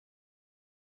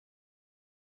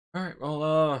Alright,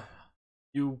 well,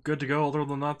 you good to go other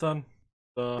than that then?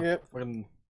 The Yep, fucking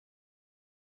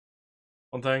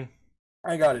one thing?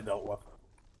 I got it dealt with.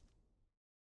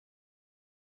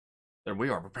 Then we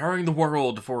are preparing the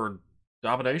world for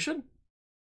domination?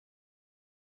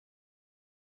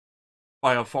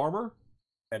 By a farmer?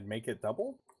 And make it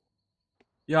double?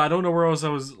 Yeah, I don't know where else I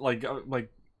was, I don't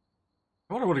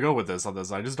know where to go with this on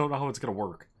this. I just don't know how it's gonna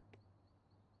work.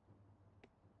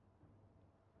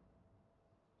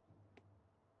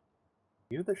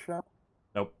 You the shop?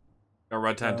 Nope. Got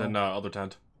red tent No. and, other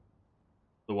tent.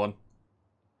 The one.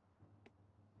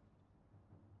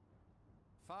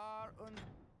 Far und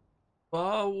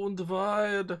Far und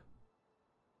wide.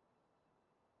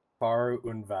 Far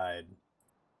und wide.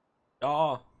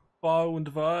 Ja, far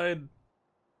und wide.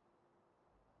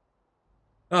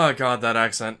 Oh god, that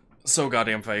accent. So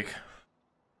goddamn fake.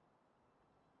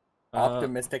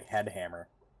 Optimistic headhammer.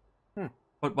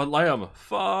 But Lamb,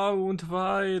 far und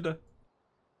wide.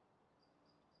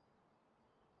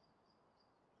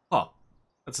 Huh.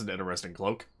 That's an interesting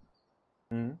cloak.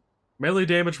 Hmm. Melee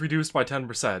damage reduced by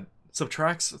 10%.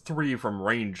 Subtracts 3 from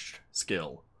ranged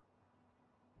skill.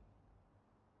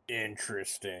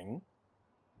 Interesting.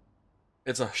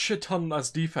 It's a shit ton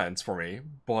less defense for me,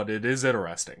 but it is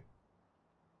interesting.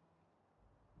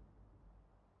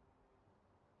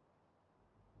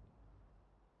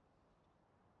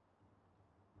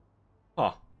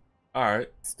 Huh. Alright.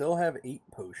 Still have 8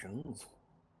 potions.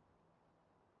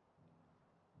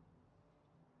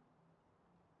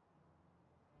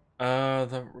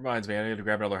 That reminds me, I need to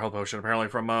grab another health potion, apparently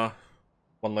from,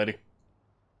 one lady.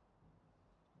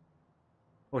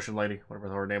 Potion lady, whatever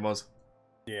her name was.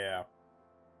 Yeah.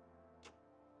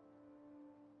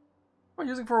 What am I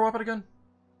using for a weapon again?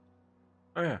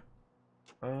 Oh, yeah.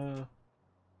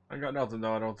 I got nothing,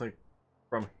 though, I don't think,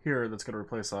 from here that's gonna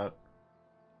replace that.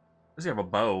 Does he have a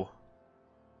bow?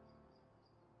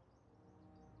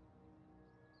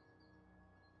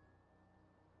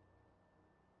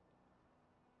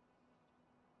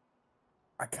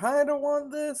 I kinda want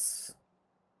this,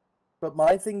 but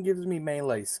my thing gives me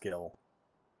melee skill.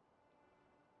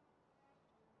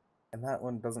 And that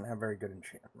one doesn't have very good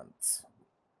enchantments.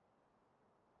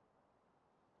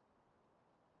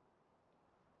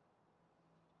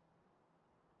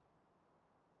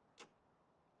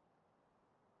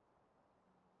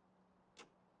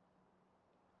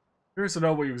 Curious to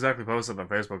know what you exactly posted on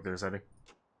Facebook there, Sadie.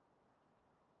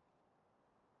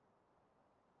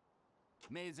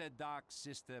 may the dark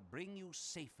sister bring you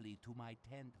safely to my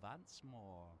tent once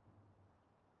more.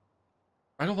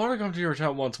 I don't want to come to your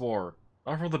town once more.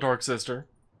 Not from the Dark Sister.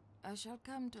 I shall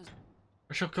come to...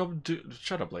 I shall come to...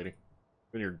 Shut up, lady.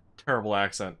 With your terrible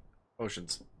accent.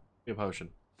 Potions. Be a potion.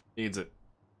 Needs it.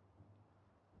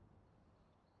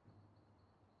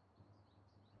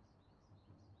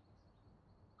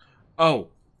 Oh.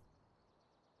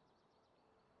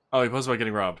 Oh, he posted about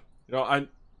getting robbed. You know, I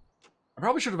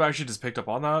probably should have actually just picked up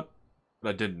on that, but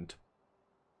I didn't.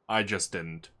 I just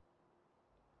didn't.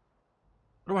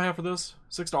 What do I have for this?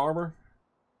 6 to armor?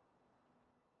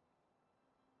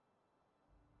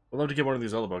 I'd love to get one of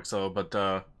these other books, though, but,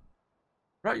 we're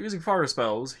not using fire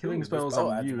spells. Healing Ooh, spells this bow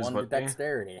I'll adds use, 1 but to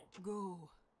dexterity. Go.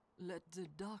 Let the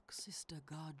dark sister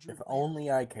guard you. If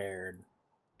only I cared.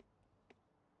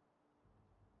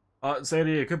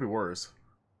 Sandy, it could be worse.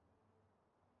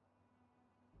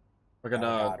 Fucking, Oh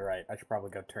god, right. I should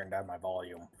probably go turn down my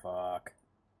volume. Fuck.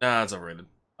 nah, it's overrated.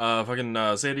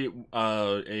 Sandy,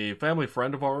 a family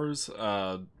friend of ours,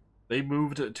 they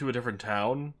moved to a different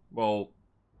town. Well,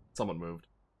 someone moved.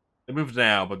 They moved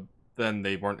now, but then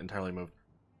they weren't entirely moved.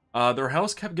 Their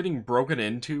house kept getting broken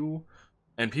into,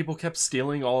 and people kept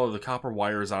stealing all of the copper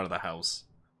wires out of the house.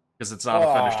 Because it's not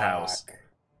a finished house. Fuck.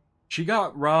 She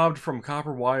got robbed from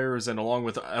copper wires and along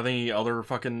with any other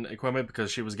fucking equipment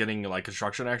because she was getting, like,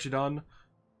 construction actually done.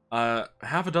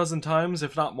 Half a dozen times,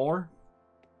 if not more.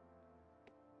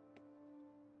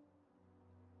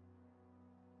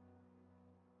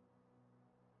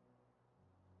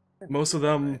 Most of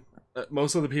them,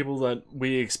 most of the people that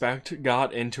we expect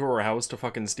got into our house to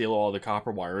fucking steal all the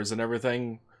copper wires and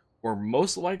everything were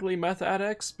most likely meth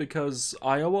addicts because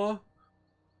Iowa.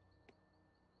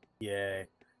 Yay.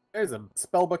 There's a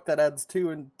spellbook that adds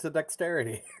 2 to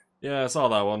dexterity. Yeah, I saw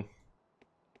that one.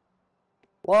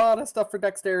 A lot of stuff for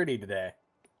dexterity today.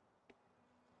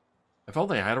 If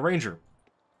only I had a ranger.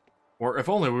 Or if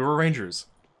only we were rangers.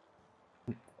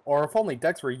 Or if only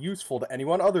dex were useful to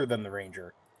anyone other than the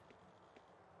ranger.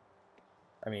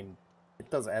 I mean, it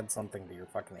does add something to your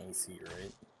fucking AC,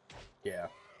 right? Yeah.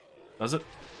 Does it?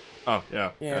 Oh,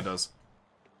 yeah. Yeah. It does.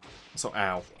 So,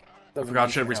 ow. Doesn't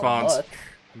forgot shit mention how respawns. much,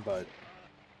 but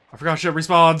I forgot shit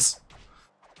respawns.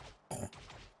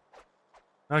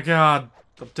 Oh god.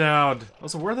 I'm down.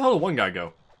 Also, where the hell did one guy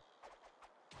go?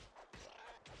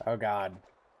 Oh god.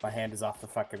 My hand is off the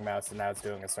fucking mouse and now it's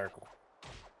doing a circle.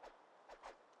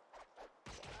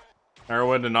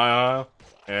 Heroin and I.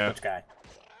 Yeah. Which guy?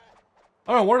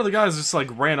 I don't know, one of the guys just like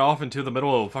ran off into the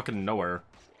middle of fucking nowhere.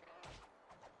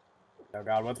 Oh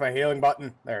god, what's my healing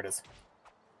button? There it is.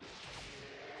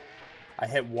 I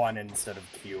hit 1 instead of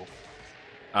Q.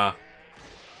 Ah.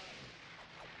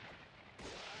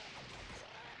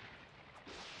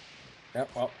 Yep,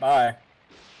 well, bye.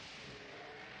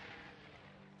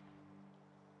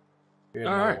 You had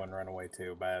another Alright. one run away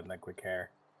too, but I didn't think we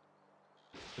care.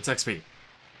 It's XP.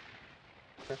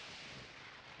 Okay.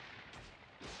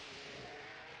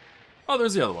 Oh,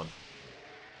 there's the other one.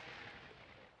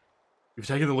 You've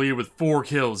taken the lead with 4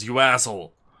 kills, you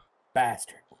asshole.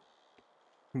 Bastard.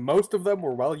 Most of them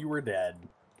were while you were dead.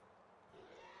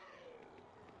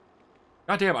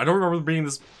 God damn, I don't remember there being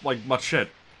this, like, much shit.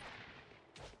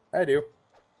 I do.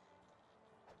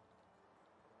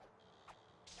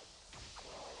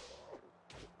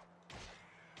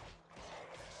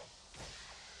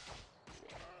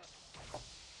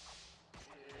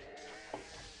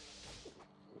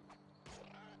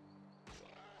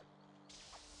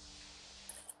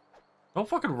 Don't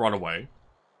fucking run away.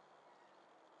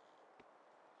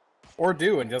 Or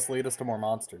do, and just lead us to more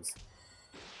monsters.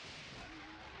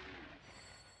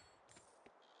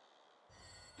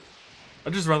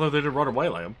 I'd just rather they didn't run away,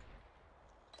 Lamb.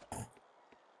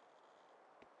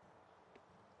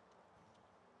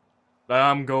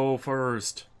 Lamb, go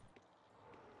first.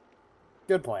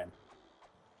 Good plan.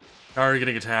 How are you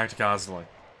getting attacked constantly?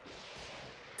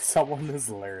 Someone is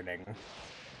learning.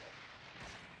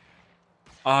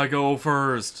 I go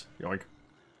first. Yoink.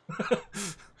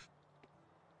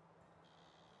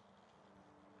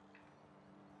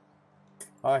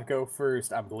 I go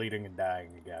first. I'm bleeding and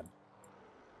dying again.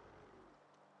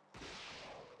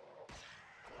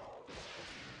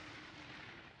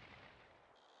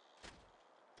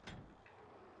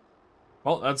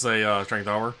 Well, that's a strength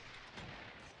armor.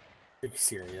 Are you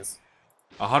serious?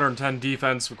 110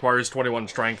 defense requires 21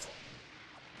 strength.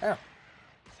 Oh.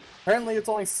 Apparently it's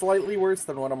only slightly worse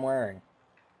than what I'm wearing.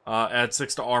 Adds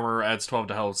 6 to armor, adds 12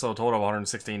 to health, so a total of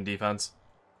 116 defense.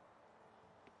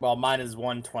 Well, mine is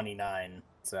 129,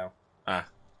 so... Ah.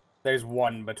 There's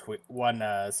one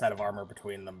set of armor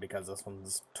between them because this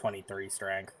one's 23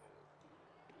 strength.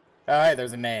 Oh, hey,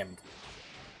 there's a named.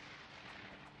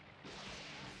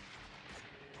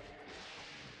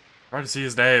 Try to see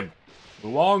his name.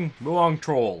 Muong? Muong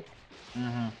Troll.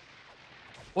 Mm-hmm.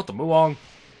 What the Muong?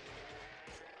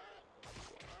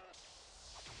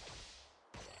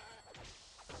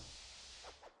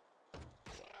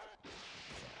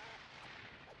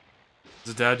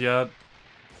 Is it dead yet?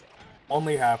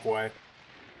 Only halfway.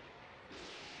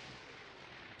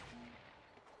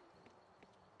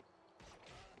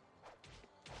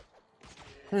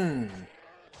 Hmm.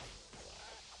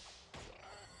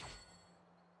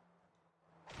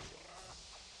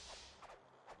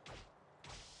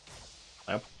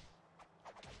 Yep.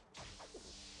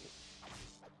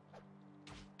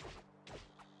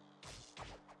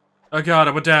 Oh god,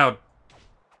 I went down.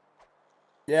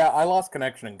 Yeah, I lost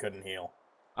connection and couldn't heal.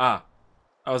 Ah.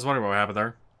 I was wondering what happened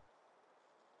there.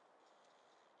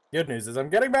 Good news is I'm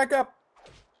getting back up.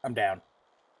 I'm down.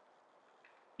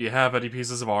 Do you have any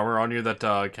pieces of armor on you that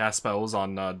cast spells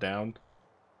on downed?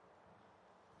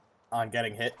 On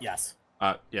getting hit, yes.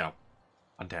 Yeah.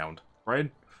 On downed,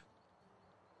 right?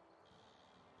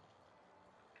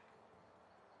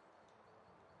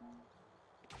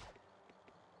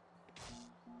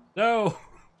 No!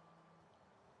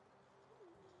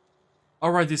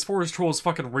 Alright, these forest trolls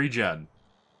fucking regen.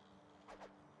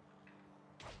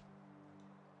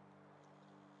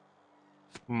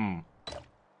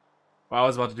 Well, I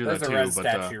was about to do There's that a too, res but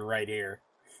statue right here.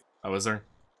 oh, is there?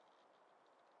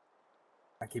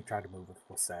 I keep trying to move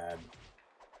with sad.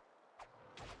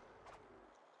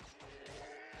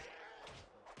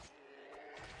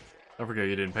 Don't forget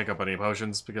you didn't pick up any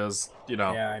potions because, you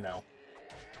know. Yeah, I know.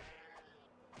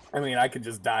 I mean, I could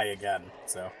just die again,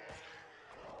 so.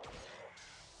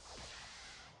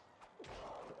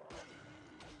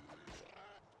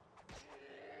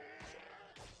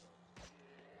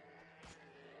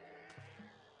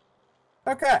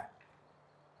 Okay.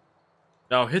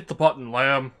 Now hit the button,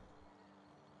 lamb.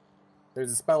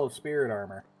 There's a spell of spirit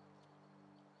armor.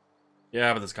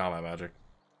 Yeah, but it's combat magic.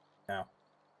 No.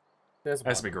 There's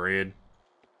Has to be one. greed.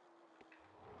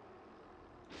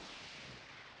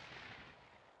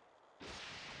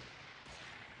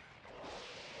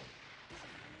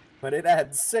 But it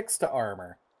adds 6 to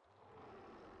armor.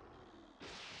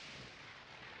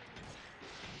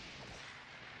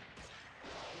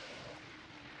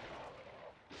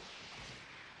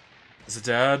 Is it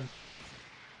dead?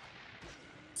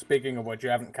 Speaking of which, you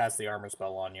haven't cast the armor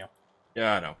spell on you.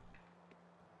 Yeah, I know.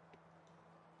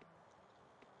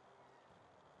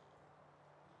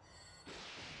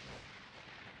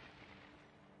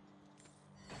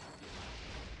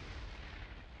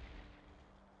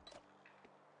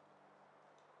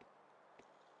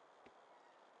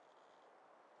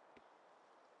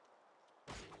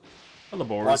 Hello,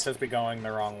 Watch boars. us be going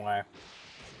the wrong way.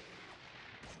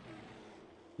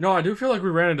 No, I do feel like we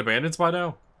ran into bandits by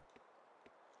now.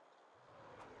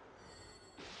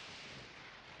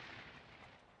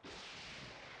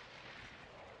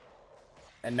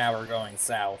 And now we're going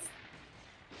south.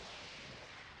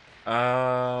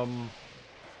 I'm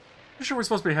sure we're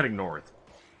supposed to be heading north.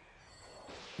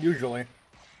 Usually.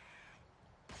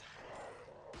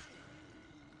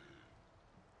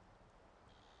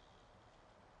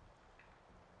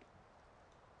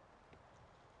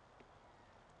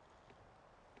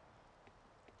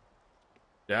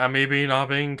 Yeah, maybe not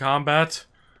being combat.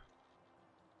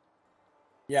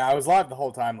 Yeah, I was live the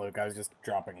whole time, Luke. I was just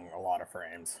dropping a lot of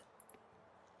frames.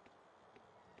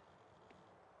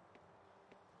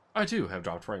 I too have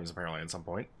dropped frames apparently at some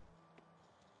point.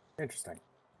 Interesting.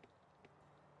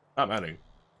 Not many.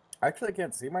 Actually, I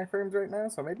can't see my frames right now,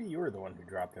 so maybe you were the one who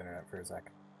dropped internet for a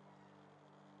sec.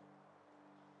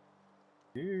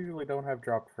 You usually don't have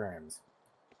dropped frames.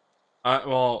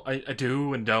 Well, I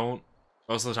do and don't.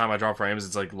 Most of the time I drop frames,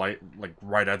 it's like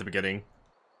right at the beginning.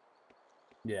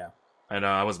 Yeah. And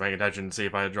I wasn't paying attention to see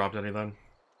if I had dropped anything.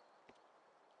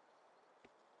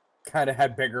 Kind of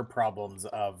had bigger problems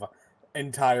of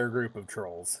entire group of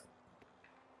trolls.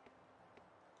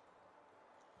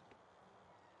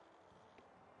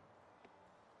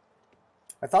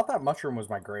 I thought that mushroom was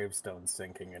my gravestone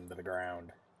sinking into the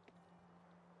ground.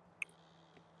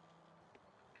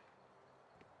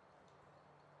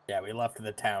 Yeah, we left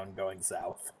the town going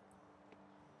south.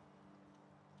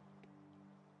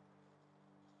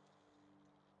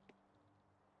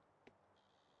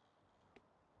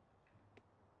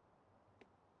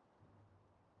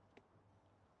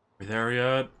 We there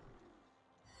yet?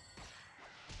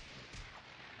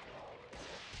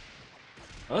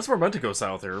 Unless we're meant to go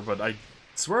south here, but I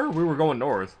swear we were going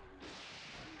north.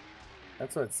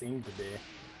 That's what it seemed to be.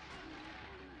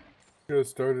 Should have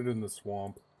started in the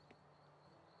swamp.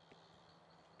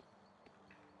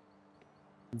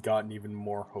 Gotten even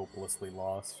more hopelessly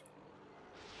lost.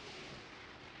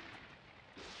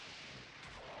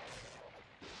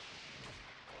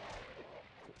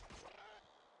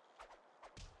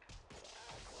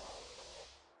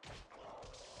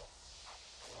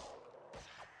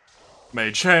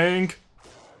 Mage Shank!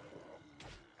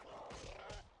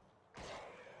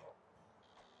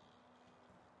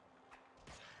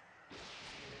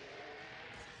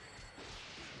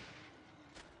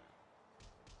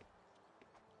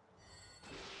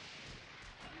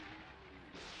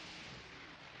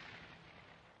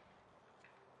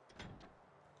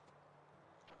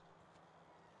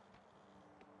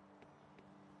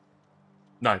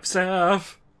 Knife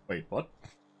staff! Wait, what?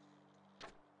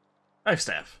 Knife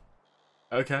staff.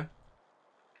 Okay.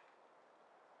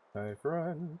 Knife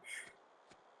wrench.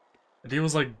 It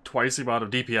deals like twice the amount of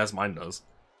DPS mine does.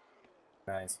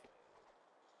 Nice.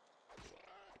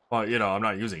 But, you know, I'm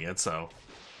not using it, so...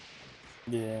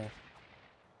 Yeah.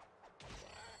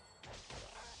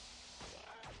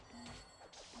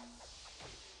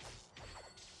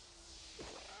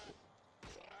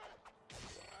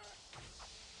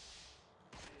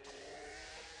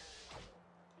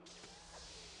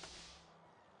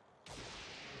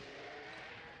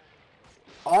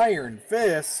 Iron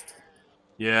Fist?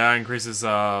 Yeah, increases,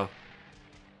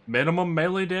 minimum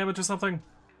melee damage or something?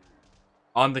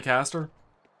 On the caster?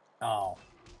 Oh.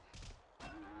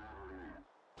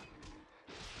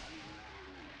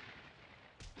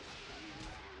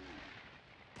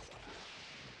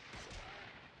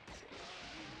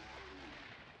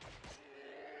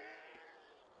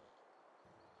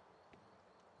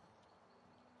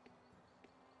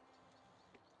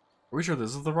 Are we sure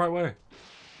this is the right way?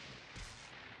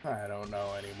 I don't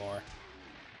know anymore.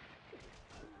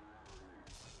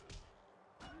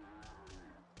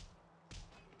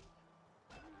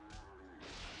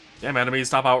 Damn enemies,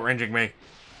 stop outranging me.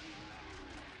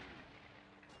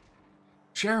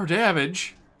 Share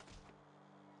damage?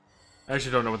 I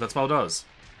actually don't know what that spell does.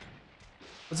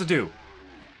 What's it do?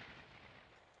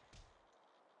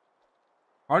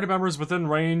 Party members within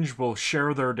range will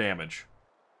share their damage.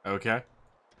 Okay.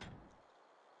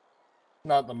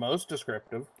 Not the most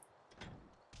descriptive.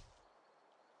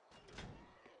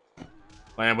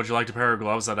 Man, would you like a pair of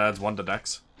gloves that adds 1 to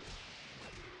dex?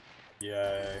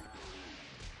 Yay.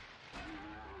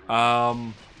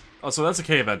 Oh, so that's a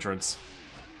cave entrance.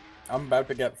 I'm about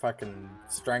to get fucking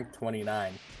strength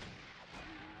 29.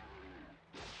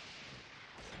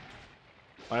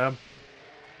 I am.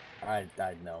 I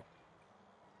know.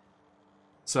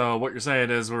 So what you're saying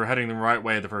is we're heading the right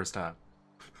way the first time.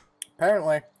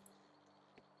 Apparently.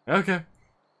 Okay.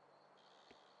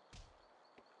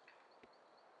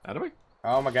 How do we?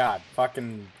 Oh my god.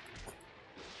 Fucking...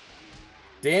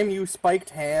 Damn you, spiked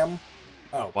ham.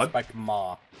 Oh, What? spiked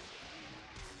maw.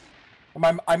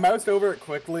 I moused over it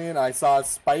quickly and I saw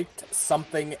spiked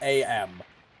something AM.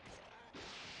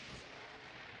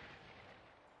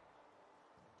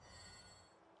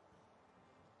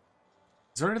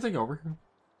 Is there anything over here?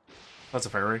 That's a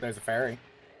ferry. There's a ferry.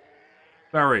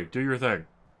 Ferry, do your thing.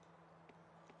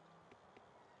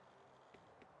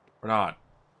 Or not.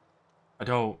 I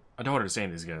don't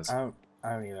understand these guys. I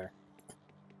don't either.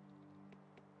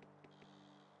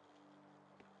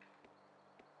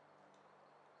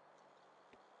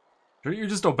 Shouldn't you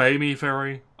just obey me,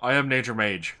 Fairy? I am Nature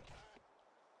Mage.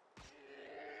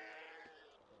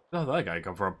 Where did that guy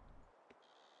come from?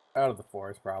 Out of the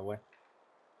forest, probably.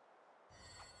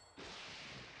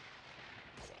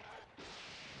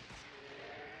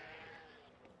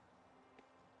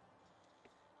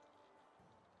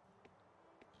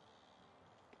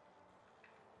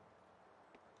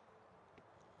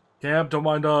 Camp, don't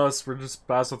mind us. We're just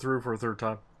passing through for a 3rd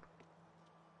time.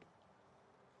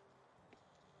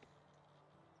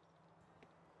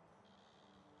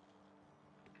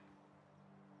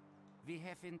 We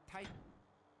have entitled.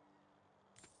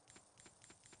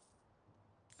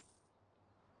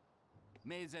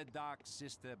 May the Dark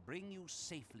Sister bring you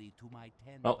safely to my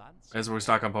tent Well, once. as we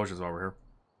stock on potions while we're here.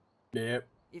 Yep.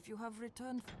 If you have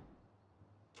returned...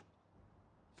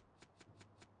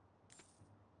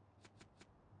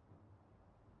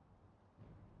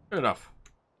 Good enough.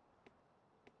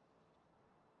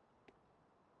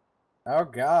 Oh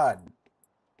god.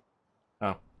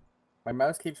 Oh. My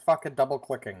mouse keeps fucking double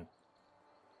clicking.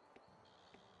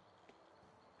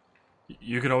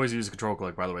 You can always use control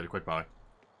click, by the way, to quick buy.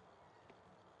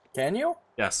 Can you?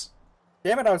 Yes.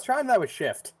 Damn it, I was trying that with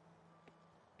shift.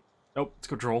 Nope, it's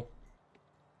control.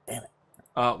 Damn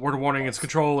it. Word of warning, it's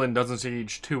control in Dungeon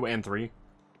Siege 2 and 3.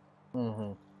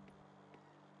 Mm-hmm.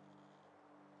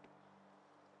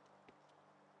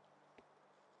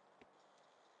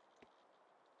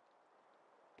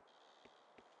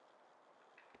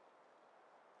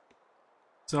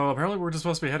 So apparently we're just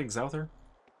supposed to be heading south here.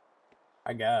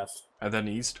 I guess. And then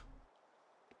east.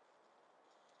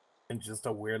 In just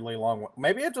a weirdly long way.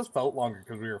 Maybe it just felt longer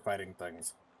because we were fighting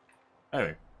things.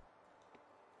 Anyway.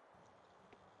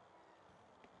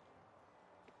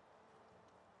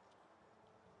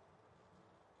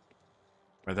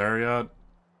 Are there yet?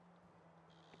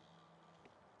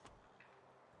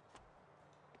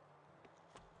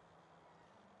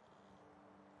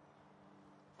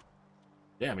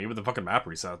 Damn, even the fucking map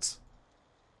resets.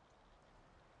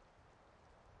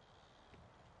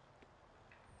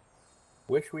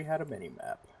 Wish we had a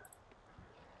mini-map.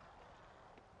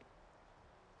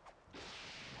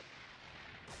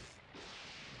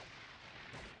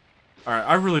 Alright,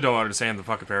 I really don't understand the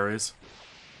fucking fairies.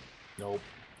 Nope.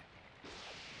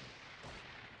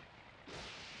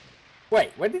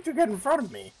 Wait, when did you get in front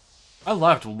of me? I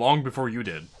left long before you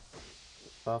did.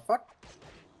 The fuck?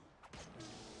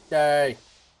 Yay.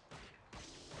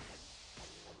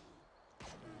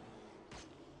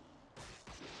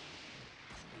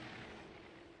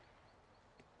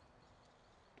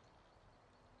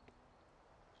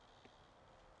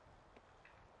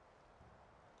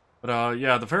 But,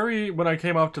 yeah, the fairy, when I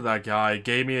came up to that guy,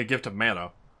 gave me a gift of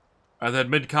mana. And then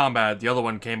mid-combat, the other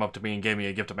one came up to me and gave me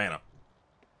a gift of mana.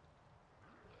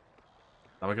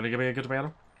 Am I gonna give me a gift of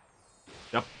mana?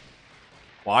 Yep.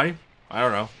 Why? I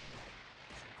don't know.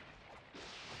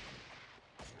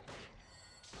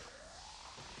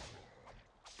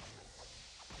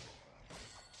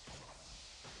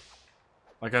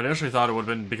 Like, I initially thought it would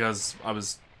have been because I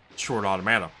was short on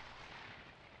mana.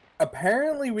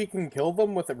 Apparently we can kill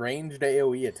them with ranged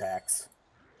AoE attacks.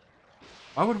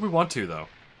 Why would we want to, though?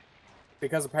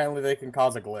 Because apparently they can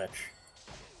cause a glitch.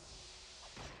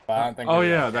 But I don't think Oh we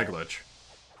yeah, don't that care. glitch.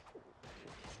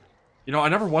 You know, I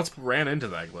never once ran into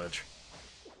that glitch.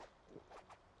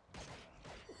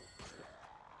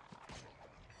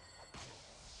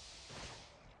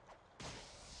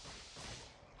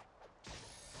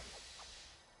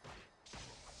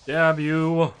 Damn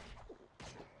you!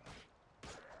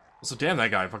 So damn,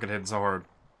 that guy fucking hitting so hard.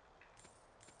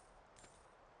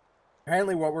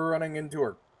 Apparently what we're running into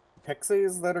are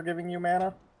pixies that are giving you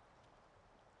mana.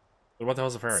 What the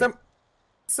hell's a fairy?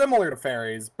 Similar to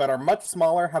fairies, but are much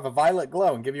smaller, have a violet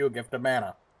glow, and give you a gift of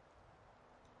mana.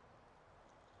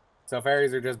 So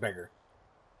fairies are just bigger.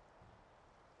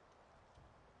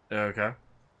 Okay.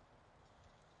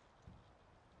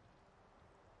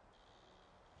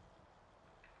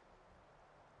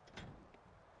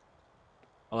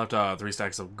 I left 3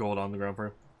 stacks of gold on the ground for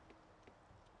you.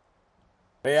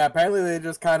 But yeah, apparently they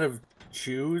just kind of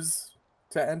choose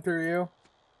to enter you.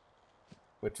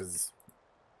 Which is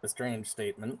a strange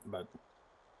statement, but